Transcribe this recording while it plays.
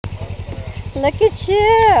Look at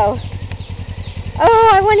you. Oh,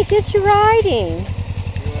 I want to get you riding.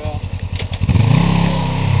 You will.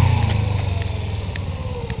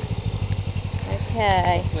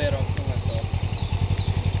 Okay. Hopefully I don't kill myself.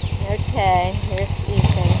 Okay, here's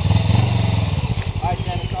Ethan. Alright,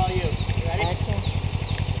 Jen, it's all you. You ready? Okay.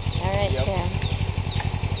 All right, Yep. Tim.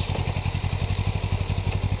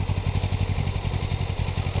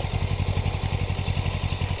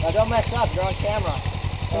 Now don't mess up, you're on camera.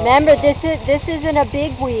 Remember, this isn't a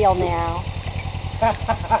big wheel now.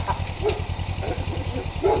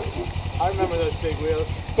 I remember those big wheels.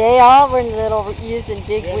 They all were little using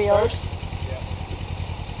big You in wheels. first? Yeah.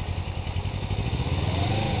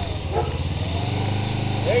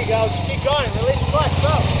 There you go, just keep going, release the clutch,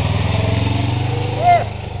 go. Here.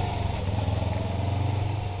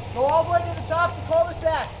 Go all the way to the top of the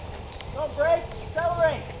cul-de-sac. Don't brake,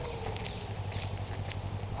 accelerate.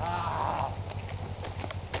 Ah.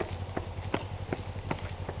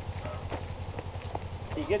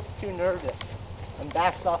 He gets too nervous and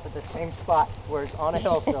backs off at the same spot where it's on a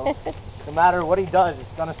hill, so no matter what he does,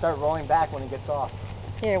 it's going to start rolling back when he gets off.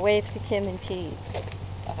 Here, wave to Kim and Pete.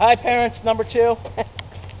 Hi, parents, number 2.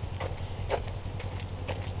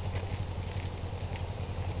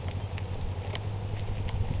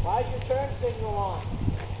 Why's your turn signal on?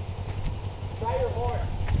 Try your horn.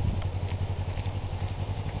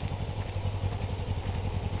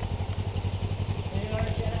 Do you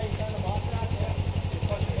understand how you turn the box out? Yeah. You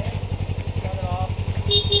push it in, turn it off,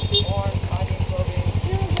 horn, timing, probing.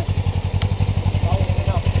 Probably good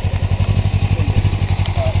enough.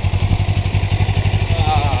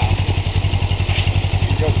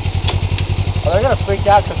 Oh, they're going to freak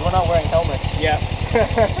out because we're not wearing helmets. Yeah.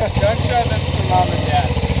 Don't show them to mom and dad.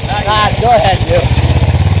 Go ahead, dude.